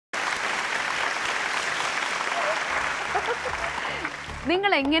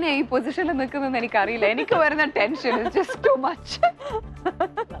നിങ്ങൾ എങ്ങനെയാ ഈ പൊസിഷനിൽ നിൽക്കുന്നതെന്ന് എനിക്കറിയില്ല. എനിക്ക് വരുന്ന tension is just too much.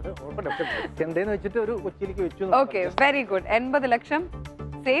 Okay, very good. 80 lakh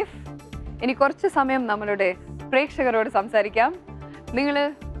safe. ഇനി കുറച്ച് സമയം നമ്മളുടെ പ്രേക്ഷകരോട് സംസാരിക്കാം. നിങ്ങൾ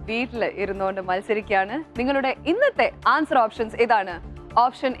വീട്ടിൽ ഇരുന്നുകൊണ്ട് മത്സരിക്കുകയാണ്. നിങ്ങളുടെ ഇന്നത്തെ ആൻസർ ഓപ്ഷൻസ് ഇതാണ്.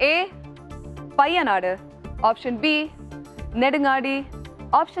 Option A Payyanad, option B Nedungadi,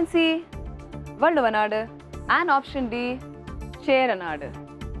 option C Valluvanad and option D ചേരനാട്.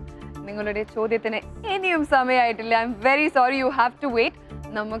 നിങ്ങളുടെ ചോദ്യത്തിന് ഇനിയും സമയമായിട്ടില്ല. I am very sorry, you have to wait.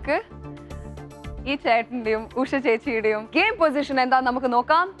 നമുക്ക് ഈ ചേട്ടന്റെയും ഉഷ ചേച്ചിയുടെയും ഗെയിം പൊസിഷൻ എന്താ നമുക്ക്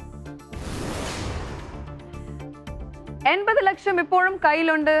നോക്കാം. 80 ലക്ഷം ഇപ്പോഴും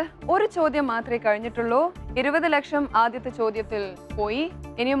കയ്യിലുണ്ട്. ഒരു ചോദ്യം മാത്രമേ കഴിഞ്ഞിട്ടുള്ളൂ. 20 ലക്ഷം ആദ്യത്തെ ചോദ്യത്തിൽ പോയി.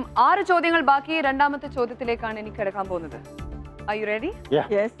 ഇനിയും 6 ചോദ്യങ്ങൾ ബാക്കി. രണ്ടാമത്തെ ചോദ്യത്തിലേക്കാണ് എനിക്ക് കിടക്കാൻ പോകുന്നത്. Are you ready?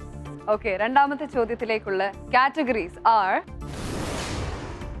 Yes. Okay, രണ്ടാമത്തെ ചോദ്യത്തിലേക്കുള്ള കാറ്റഗറീസ് ആർ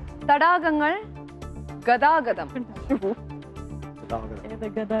തടാകങ്ങൾ, ഗതാഗതം.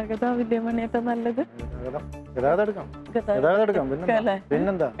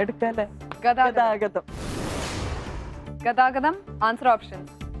 ഗതാഗതം ആൻസർ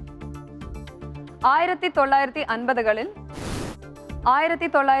ഓപ്ഷൻസ്. 1950-കളിൽ,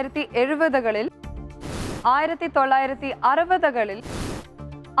 1970-കളിൽ, 1960-കളിൽ,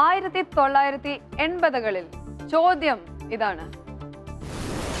 1980-കളിൽ. ചോദ്യം ഇതാണ്.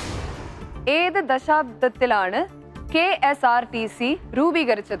 ഏത് ദശാബ്ദത്തിലാണ് KSRTC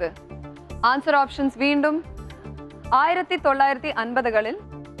രൂപീകരിച്ചത്? ആൻസർ ഓപ്ഷൻസ് വീണ്ടും 1950-കളിൽ,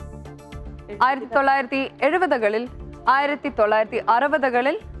 1970-കളിൽ,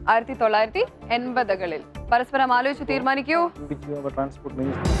 1960-കളിൽ, 1980-കളിൽ. പരസ്പരം ആലോചിച്ച് തീരുമാനിക്കൂ.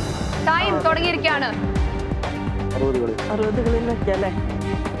 ടൈം തുടങ്ങിയിരിക്കുകയാണ്. 60-കളിൽ വെക്കല്ലേ?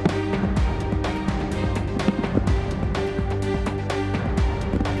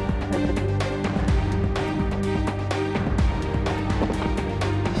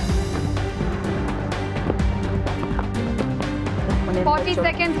 40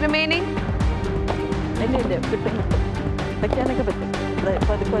 seconds remaining. വെക്കാനൊക്കെ പറ്റും.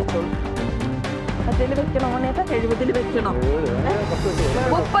 പതുക്കെ വെച്ചോളൂ. അതിൽ വെക്കണോ? 70-ൽ വെക്കണോ?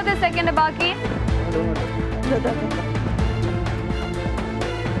 30 സെക്കൻഡ് ബാക്കി.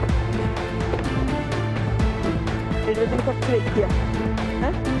 70-ൽ കുറച്ച് വെക്കുക.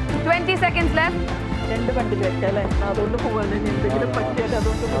 20 seconds left. 2 ബണ്ടിൽ വെക്കാം അല്ലേ? അതുകൊണ്ട് പോകാൻ എന്തെങ്കിലും പറ്റിയാൽ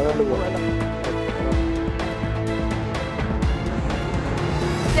അതുകൊണ്ട് മുന്നോട്ട് പോകാനോ?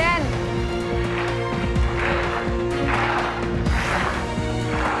 10.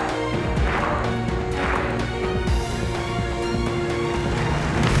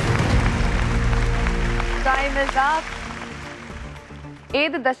 Time is up.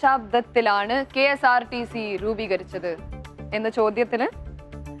 ഏത് ദശാബ്ദത്തിലാണ് KSRTC രൂപീകരിച്ചത് എന്ന ചോദ്യത്തിന്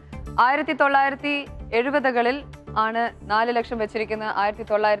 1970-കളിൽ ആണ് 4 ലക്ഷം വെച്ചിരിക്കുന്നത്.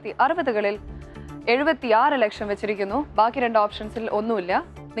 1960-കളിൽ 76 ലക്ഷം വെച്ചിരിക്കുന്നു. ബാക്കി 2 ഓപ്ഷൻസിൽ ഒന്നുമില്ല.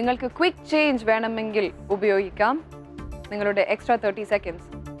 നിങ്ങൾക്ക് ക്വിക്ക് ചേഞ്ച് വേണമെങ്കിൽ ഉപയോഗിക്കാം. നിങ്ങളുടെ എക്സ്ട്രാ 30 സെക്കൻഡ്സ്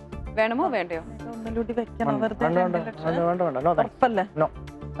വേണമോ വേണ്ടയോ? ഒന്നുകൂടി വെക്കണം.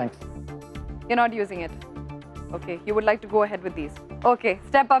 You're not using it. Okay, you would like to go ahead with these. Okay,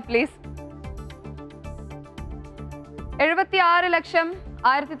 step up please. 76 lakh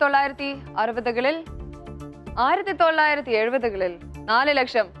 1960-കളിൽ, 1970-കളിൽ 4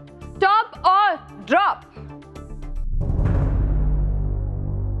 lakh. Top or drop?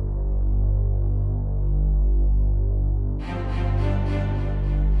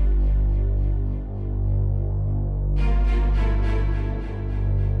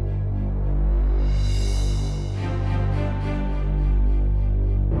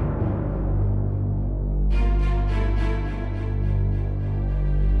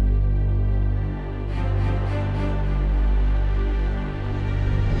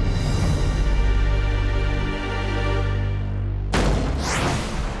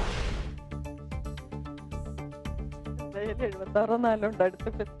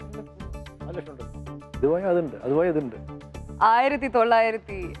 അതുപോലെ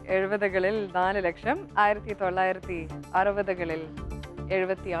 1970-കളിൽ 4 ലക്ഷം, 1960-കളിൽ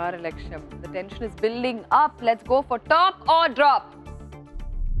 76 ലക്ഷം. The tension is building up. Let's go for top or drop.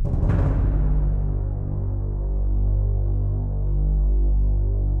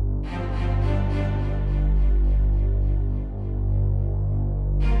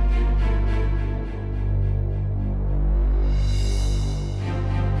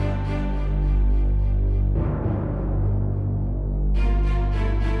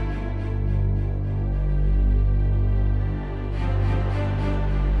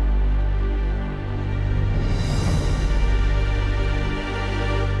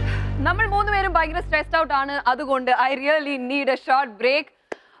 ഭയങ്കര stressed out ആണ്. അതുകൊണ്ട് I really need a short break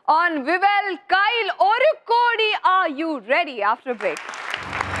on Vivel Kaiyil Oru Kodi. Are you ready after break?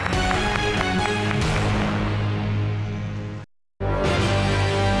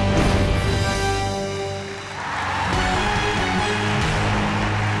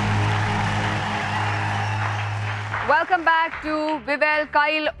 Welcome back to Vivel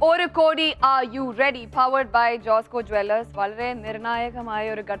Kaiyil Oru Kodi. Are you ready? Powered by Josco Jewellers. വളരെ നിർണായകമായ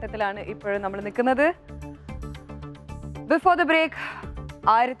ഒരു ഘട്ടത്തിലാണ് ഇപ്പോൾ നമ്മൾ നിൽക്കുന്നത്. Before the break,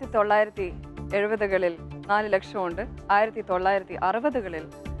 1970കളിൽ 4 ലക്ഷമുണ്ട്, 1960കളിൽ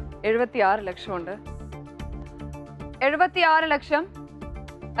 76 ലക്ഷമുണ്ട്. 76 ലക്ഷം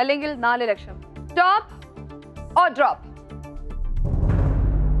അല്ലെങ്കിൽ 4 ലക്ഷം. Top or drop?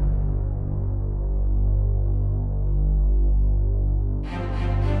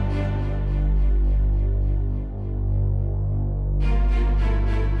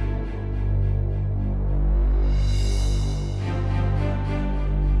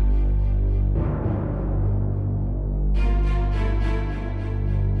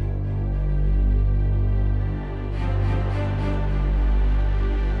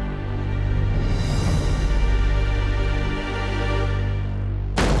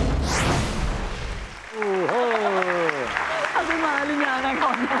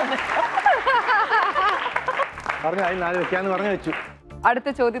 അടുത്ത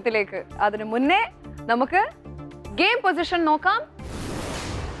ചോദ്യത്തിലേക്ക്. അതിനു മുന്നേ നമുക്ക് ഗെയിം പൊസിഷൻ നോക്കാം.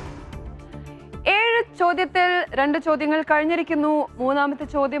 7 ചോദ്യത്തിൽ 2 ചോദ്യങ്ങൾ കഴിഞ്ഞിരിക്കുന്നു. മൂന്നാമത്തെ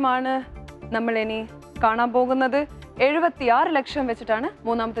ചോദ്യമാണ് നമ്മൾ ഇനി കാണാൻ പോകുന്നത്. 76 ലക്ഷം വെച്ചിട്ടാണ്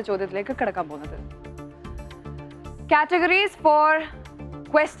മൂന്നാമത്തെ ചോദ്യത്തിലേക്ക് കടക്കാൻ പോകുന്നത്. Categories four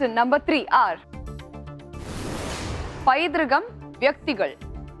question number 3 R പൈതൃകം, വ്യക്തികൾ.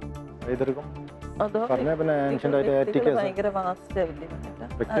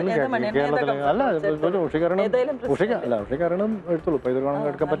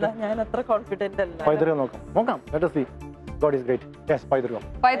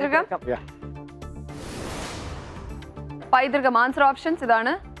 പൈതൃകം ആൻസർ ഓപ്ഷൻസ്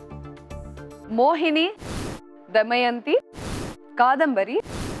ഇതാണ്: മോഹിനി, ദമയന്തി, കാദംബരി,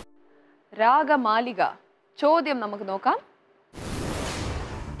 രാഗമാലിക. ചോദ്യം നമുക്ക് നോക്കാം.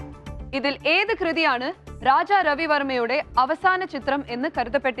 ഇതിൽ ഏത് കൃതിയാണ് രാജാ രവിവർമ്മയുടെ അവസാന ചിത്രം എന്ന്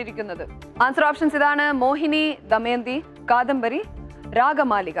കരുതപ്പെട്ടിരിക്കുന്നത്? ആൻസർ ഓപ്ഷൻസ് ഇതാണ്: മോഹിനി, ദമയന്തി, കാദംബരി,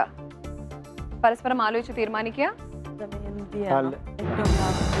 രാഗമാലിക. പരസ്പരം ആലോചിച്ച് തീരുമാനിക്കുക.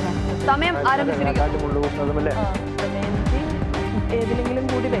 സമയം ആരംഭിച്ചിരിക്കുന്നു. ഏതിലെങ്കിലും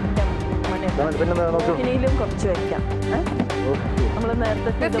കൂടി വെക്കാം, കുറച്ച് വെക്കാം. നമ്മൾ നേരത്തെ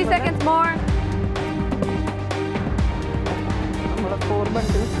 50 seconds more. 4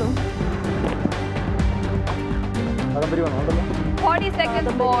 ബണ്ടിൽസും 40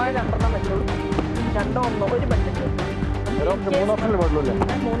 seconds more. 2 1 ഒരു ബണ്ടിൽ 3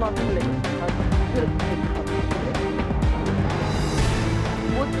 ഓപ്ഷനില്ലേ?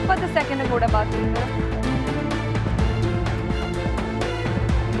 30 സെക്കൻഡ് കൂടെ ബാക്കിയുണ്ട്.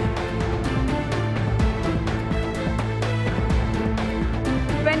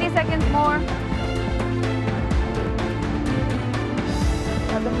 seconds more.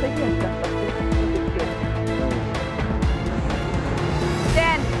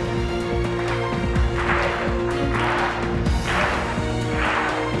 10.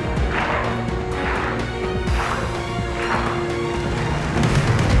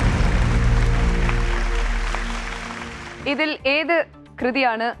 ഇതിൽ ഏത്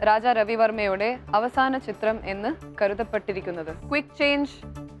കൃതിയാണ് രാജാ രവിവർമ്മയുടെ അവസാന ചിത്രം എന്ന് കരുതപ്പെട്ടിരിക്കുന്നത്? ക്വിക്ക് ചേഞ്ച്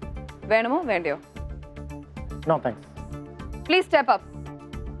വേണമോ വേണ്ടയോ? No thanks. Please step up.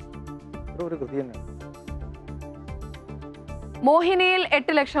 ഒരു കൃതി തന്നെ. മോഹിനിയിൽ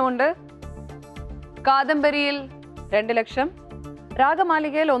 8 ലക്ഷമുണ്ട്, കാദംബരിയിൽ 2 ലക്ഷം,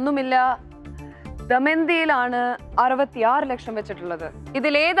 രാഗമാലികയിൽ ഒന്നുമില്ല, ദമയന്തിയിലാണ് 66 ലക്ഷം വെച്ചിട്ടുള്ളത്.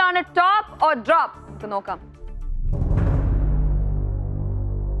 ഇതിൽ ഏതാണ് ടോപ്പ് ഓർ ഡ്രോപ്പ്? നമുക്ക് നോക്കാം.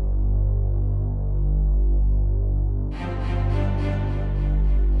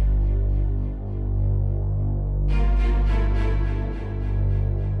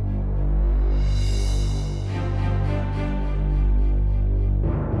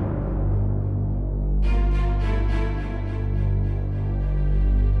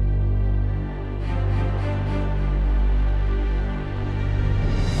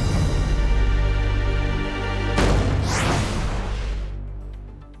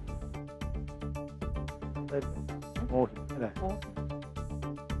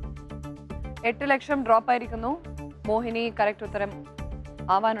 എട്ട് ലക്ഷം ഡ്രോപ്പ് ആയിരിക്കുന്നു. മോഹിനി കറക്റ്റ് ഉത്തരം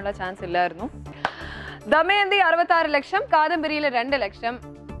ആവാനുള്ള ചാൻസ് ഇല്ലായിരുന്നു. ദമയന്തി 66 ലക്ഷം, കാദംബരിയിലെ 2 ലക്ഷം,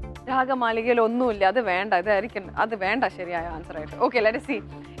 രാഗമാലികയിൽ ഒന്നുമില്ല, അത് വേണ്ട, ഇതായിരിക്കും, അത് വേണ്ട ശരിയായ ആൻസർ ആയിട്ട്. Okay, let us see.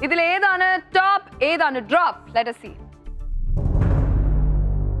 ഇതിൽ ഏതാണ് ടോപ്പ്, ഏതാണ് ഡ്രോപ്പ്? Let us see.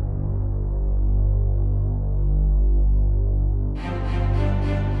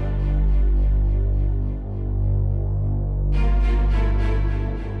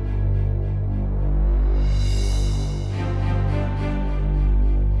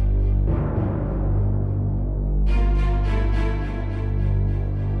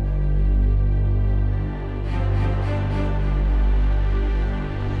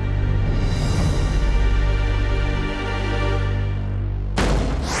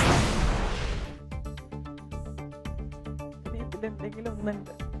 ഇതിലെന്തെങ്കിലും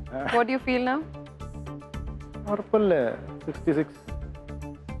ഒന്നുണ്ട്. What do you feel now? ഉറപ്പല്ലേ? 66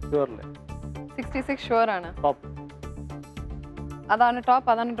 ഷുവറല്ലേ? 66 ഷുവർ ആണ്. ടോപ്പ്. അതാണ് ടോപ്പ്,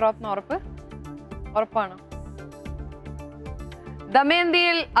 അതാണ് ഡ്രോപ്പ് എന്ന് ഉറപ്പ്? ഉറപ്പാണ്.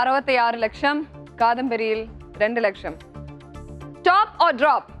 ദമയന്തിയിൽ 66 ലക്ഷം, കാദംബരിയിൽ 2 ലക്ഷം. Top or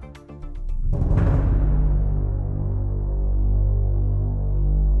drop?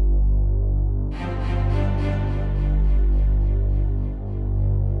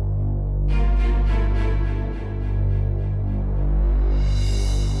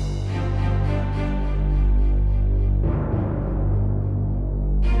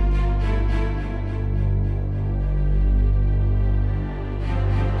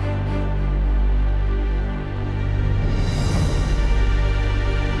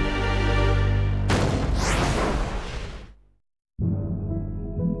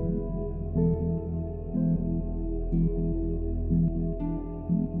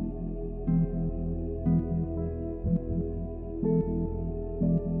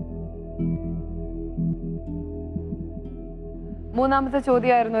 മൂന്നാമത്തെ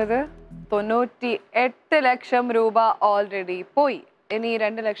ചോദ്യമായിരുന്നു ഇത്. 98 ലക്ഷം രൂപ ഓൾറെഡി പോയി. ഇനി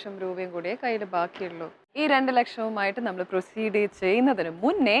 2 ലക്ഷം രൂപയും കൂടിയേ കയ്യിൽ ബാക്കിയുള്ളൂ. ഈ 2 ലക്ഷവുമായിട്ട് നമ്മൾ പ്രൊസീഡ് ചെയ്യുന്നതിന്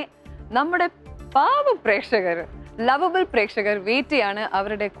മുന്നേ നമ്മുടെ പാവ പ്രേക്ഷകർ, ലവബിൾ പ്രേക്ഷകർ വെയിറ്റ് ചെയ്യാണ്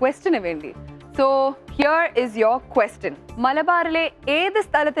അവരുടെ ക്വസ്റ്റിന് വേണ്ടി. So here is your question. മലബാറിലെ ഏത്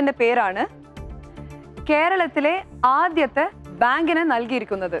സ്ഥലത്തിന്റെ പേരാണ് കേരളത്തിലെ ആദ്യത്തെ ബാങ്കിന്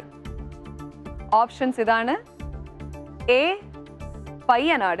നൽകിയിരിക്കുന്നത്? ഓപ്ഷൻസ് ഇതാണ്. A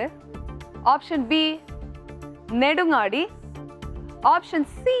Payyanad, option B Nedungadi, option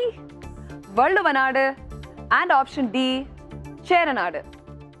C Valluvanad and option D ചേരനാട്.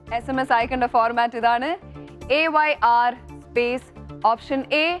 SMS അയക്കേണ്ട ഫോർമാറ്റ് ഇതാണ്. AYR space option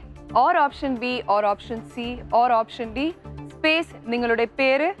A or option B or option C or option D space നിങ്ങളുടെ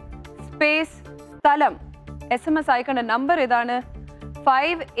പേര് സ്പേസ് സ്ഥലം. SMS അയക്കേണ്ട നമ്പർ ഇതാണ്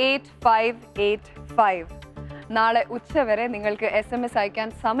 58585. നാളെ ഉച്ചവരെ നിങ്ങൾക്ക് SMS അയക്കാൻ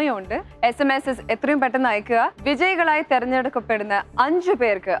സമയമുണ്ട്. SMS എത്രയും പെട്ടെന്ന് അയക്കുക. വിജയികളായി തെരഞ്ഞെടുക്കപ്പെടുന്ന 5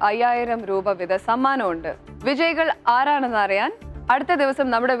 പേർക്ക് 5000 രൂപ വീത സമ്മാനമുണ്ട്. വിജയികൾ ആരാണെന്ന് അറിയാൻ അടുത്ത ദിവസം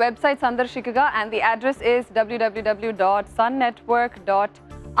നമ്മുടെ വെബ്സൈറ്റ് സന്ദർശിക്കുക. And the address is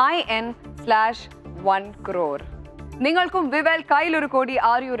www.sunnetwork.in/1crore. നിങ്ങൾക്കും വിവൽ കയ്യിൽ ഒരു കോടി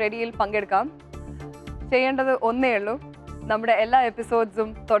ആർ യു റെഡിയിൽ പങ്കെടുക്കാം. ചെയ്യേണ്ടത് ഒന്നേ ഉള്ളൂ. നമ്മുടെ എല്ലാ എപ്പിസോഡ്സും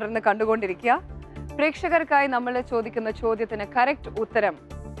തുടർന്ന് കണ്ടുകൊണ്ടിരിക്കുക. പ്രേക്ഷകർക്കായി നമ്മൾ ചോദിക്കുന്ന ചോദ്യത്തിന് കറക്റ്റ് ഉത്തരം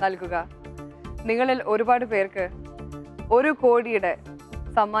നൽകുക. നിങ്ങളിൽ ഒരുപാട് പേർക്ക് 1 കോടിയുടെ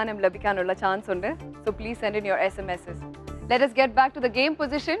സമ്മാനം ലഭിക്കാനുള്ള ചാൻസ് ഉണ്ട്. So please send in your SMS. Let us get back to the game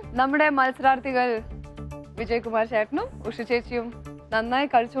position. നമ്മുടെ മത്സരാർത്ഥികൾ വിജയകുമാർ ചേട്ടനും ഉഷ ചേച്ചിയും നന്നായി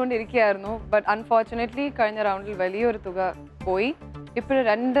കളിച്ചുകൊണ്ടിരിക്കുകയായിരുന്നു. ബട്ട് അൺഫോർച്ചുനേറ്റ്ലി കഴിഞ്ഞ റൗണ്ടിൽ വലിയൊരു തുക പോയി. ഇപ്പോഴും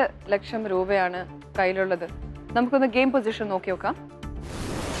 2 ലക്ഷം രൂപയാണ് കയ്യിലുള്ളത്. നമുക്കൊന്ന് ഗെയിം പൊസിഷൻ നോക്കി നോക്കാം.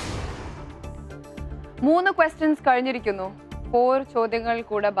 3 ക്വസ്റ്റ്യൻസ് കഴിഞ്ഞിരിക്കുന്നു. 4 ചോദ്യങ്ങൾ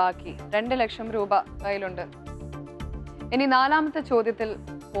കൂടെ ബാക്കി. 2 ലക്ഷം രൂപ കയ്യിലുണ്ട്. ഇനി 4ാമത്തെ ചോദ്യത്തിൽ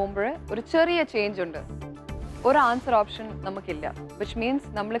പോകുമ്പോൾ ഒരു ചെറിയ ചേഞ്ച് ഉണ്ട്. ഒരു ആൻസർ ഓപ്ഷൻ നമുക്കില്ല. വിച്ച് മീൻസ്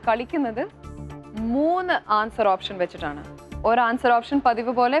നമ്മൾ കളിക്കുന്നത് 3 ആൻസർ ഓപ്ഷൻ വെച്ചിട്ടാണ്. ഒരു ആൻസർ ഓപ്ഷൻ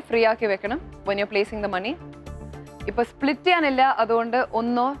പതിവ് പോലെ ഫ്രീ ആക്കി വെക്കണം when you're placing the money. ഇപ്പോൾ സ്പ്ലിറ്റ് ചെയ്യാനില്ല, അതുകൊണ്ട്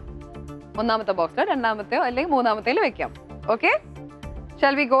ഒന്നാമത്തെ ബോക്സിലോ 2ാമത്തെയോ അല്ലെങ്കിൽ 3ാമത്തേൽ വെക്കാം. Okay,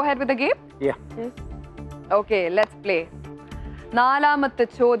 shall we go ahead with the game? Yeah. Okay, let's play. 4ാമത്തെ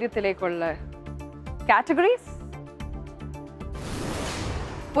ചോദ്യത്തിലേക്കുള്ള categories.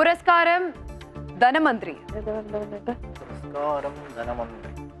 പുരസ്കാരം ധനമന്ത്രി. പുരസ്കാരം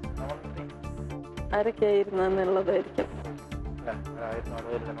ധനമന്ത്രി. ആരൊക്കെയായിരുന്നു എന്നുള്ളതായിരിക്കും.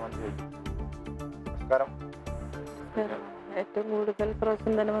 ഏറ്റവും കൂടുതൽ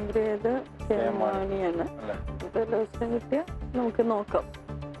പ്രാവശ്യം ധനമന്ത്രിയായത് മാണിയാണ്. ദിവസം കിട്ടിയ നമുക്ക് നോക്കാം.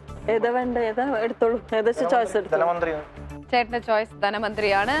 ഏതാ വേണ്ട, ഏതാ എടുത്തോളൂ. ഏകദേശം ചോയ്സ് എടുത്തു. ചേട്ടന്റെ ചോയ്സ്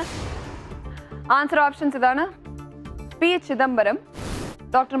ധനമന്ത്രിയാണ്. ആൻസർ ഓപ്ഷൻസ് ഇതാണ്. P Chidambaram,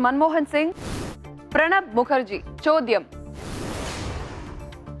 doctor Manmohan Singh, Pranab Mukherjee. ചോദ്യം: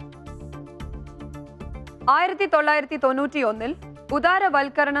 1991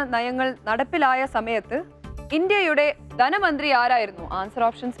 ഉദാരവൽക്കരണ നയങ്ങൾ നടപ്പിലായ സമയത്ത് ഇന്ത്യയുടെ ധനമന്ത്രി ആരായിരുന്നു? Answer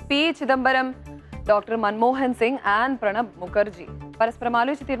options: P Chidambaram, doctor Manmohan Singh and Pranab Mukherjee. പരസ്പരം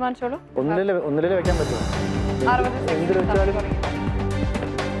ആലോചിച്ച് തീരുമാനിച്ചോളൂ. ഒന്നിലേ വെക്കാൻ പറ്റുമോ? 60 എന്തിൽ വെച്ചാലും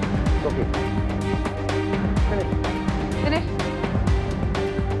ഓക്കെ.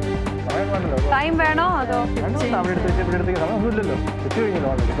 ടൈം വേണോ അതോ അവിടെ എടുത്ത് ഇവിടെ എടുത്ത് സമയമൊന്നുമില്ലല്ലോ. എത്തി കഴിഞ്ഞല്ലോ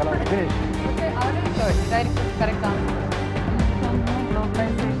ഓൾറെഡി. ഫിനിഷ്.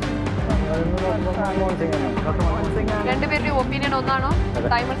 രണ്ടുപേരുടെയും ഒപ്പീനിയൻ ഒന്നാണോ?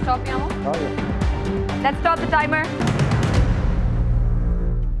 ടൈമർ സ്റ്റോപ്പ് ചെയ്യാമോ? Let's stop the timer.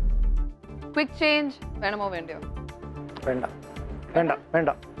 Quick change വേണമോ വേണ്ടയോ? വേണ്ട വേണ്ട വേണ്ട.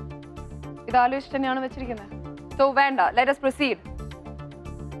 ഇത് ആലോചിച്ച് തന്നെയാണ് വെച്ചിരിക്കുന്നത്. സോ വേണ്ട. Let us proceed.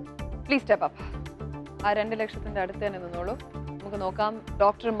 Please step up. ആ 2 ലക്ഷത്തിന്റെ അടുത്ത് തന്നെ നിന്നോളൂ. നമുക്ക് നോക്കാം.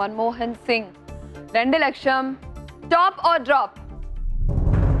 Doctor Manmohan Singh 2 lakh. Top or drop?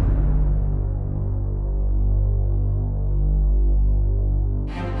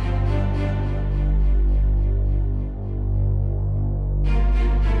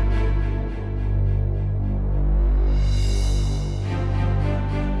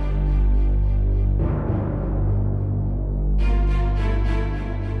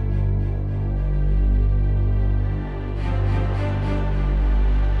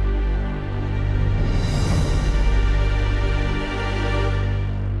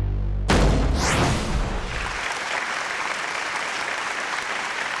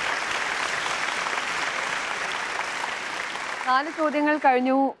 നാല് ചോദ്യങ്ങൾ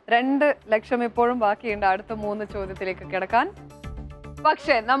കഴിഞ്ഞു. 2 ലക്ഷം ഇപ്പോഴും ബാക്കിയുണ്ട് അടുത്ത 3 ചോദ്യത്തിലേക്ക് കിടക്കാൻ.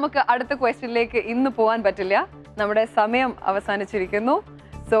 പക്ഷേ നമുക്ക് അടുത്ത ക്വസ്റ്റ്യനിലേക്ക് ഇന്ന് പോകാൻ പറ്റില്ല. നമ്മുടെ സമയം അവസാനിച്ചിരിക്കുന്നു.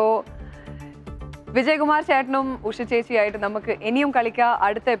 സോ വിജയകുമാർ ചേട്ടനും ഉഷ ചേച്ചിയായിട്ട് നമുക്ക് ഇനിയും കളിക്കാം.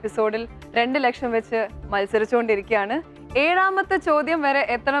 അടുത്ത എപ്പിസോഡിൽ 2 ലക്ഷം വെച്ച് മത്സരിച്ചുകൊണ്ടിരിക്കുകയാണ്. 7ാമത്തെ ചോദ്യം വരെ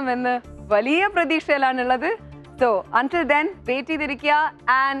എത്തണമെന്ന് വലിയ പ്രതീക്ഷയിലാണുള്ളത്. സോ until then വെയിറ്റ് ചെയ്തിരിക്കുക.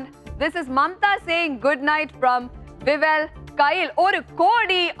 And this is Mamta saying good night from Vivel. Kaiyil Oru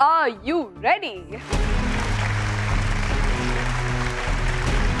Kodi, are you ready?